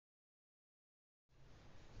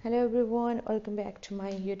Hello everyone, welcome back to my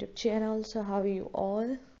YouTube channel. So how are you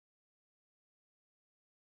all?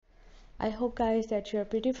 I hope guys that you're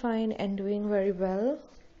pretty fine and doing very well.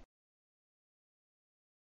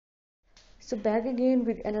 So back again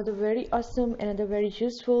with another very awesome, another very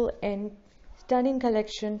useful and stunning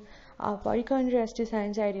collection of bodycon dress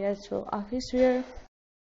designs ideas for office wear.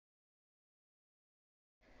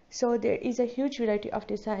 So there is a huge variety of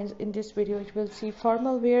designs in this video. You will see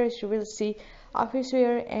formal wears, you will see office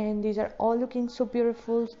wear, and these are all looking so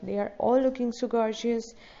beautiful. They are all looking so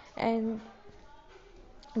gorgeous, and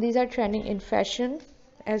these are trending in fashion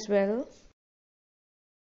as well.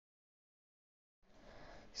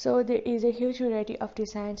 So there is a huge variety of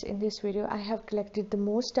designs in this video. I have collected the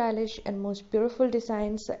most stylish and most beautiful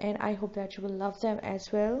designs, and I hope that you will love them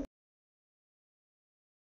as well.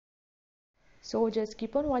 So just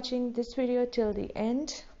keep on watching this video till the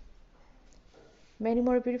end. Many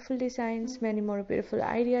more beautiful designs, many more beautiful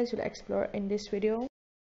ideas you'll explore in this video.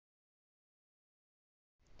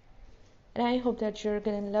 And I hope that you're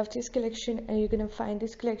gonna love this collection and you're gonna find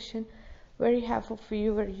this collection very helpful for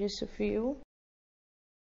you, very useful for you.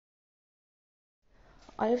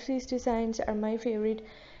 All of these designs are my favorite,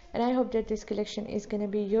 and I hope that this collection is gonna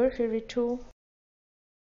be your favorite too.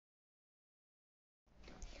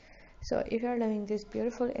 So if you are loving these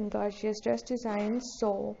beautiful and gorgeous dress designs,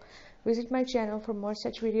 so visit my channel for more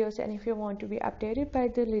such videos. And if you want to be updated by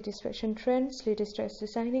the latest fashion trends, latest dress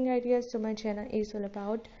designing ideas, so my channel is all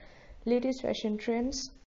about latest fashion trends.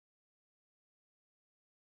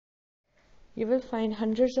 You will find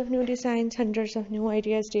hundreds of new designs, hundreds of new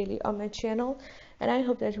ideas daily on my channel, and I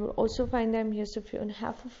hope that you will also find them useful and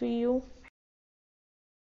helpful for you.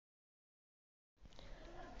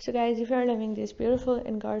 So guys, if you are loving these beautiful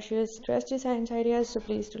and gorgeous dress designs ideas, so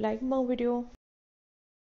please do like my video,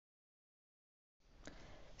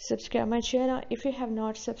 subscribe my channel if you have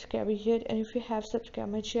not subscribed yet, and if you have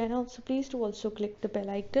subscribed my channel, so please do also click the bell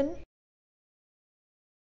icon.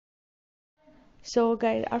 So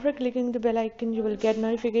guys, after clicking the bell icon, you will get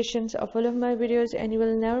notifications of all of my videos, and you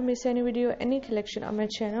will never miss any video, any collection on my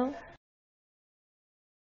channel.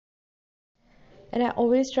 And I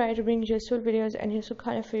always try to bring useful videos and useful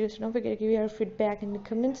content for you, so don't forget to give your feedback in the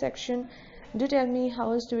comment section. Do tell me how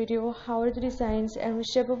was the video, how are the designs, and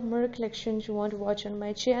which type of more collections you want to watch on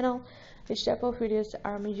my channel, which type of videos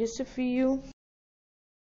are more useful for you.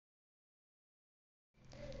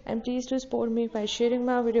 And please do support me by sharing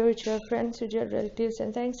my video with your friends, with your relatives,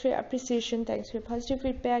 and thanks for your appreciation, thanks for your positive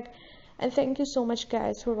feedback, and thank you so much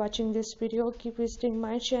guys for watching this video. Keep visiting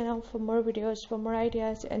my channel for more videos, for more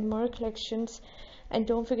ideas and more collections, and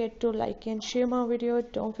don't forget to like and share my video.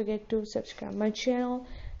 Don't forget to subscribe my channel,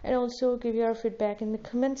 and also give your feedback in the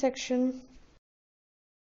comment section.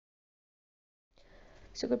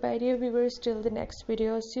 So goodbye dear viewers, till the next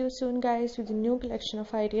video. See you soon guys with a new collection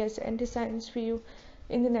of ideas and designs for you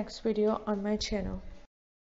in the next video on my channel.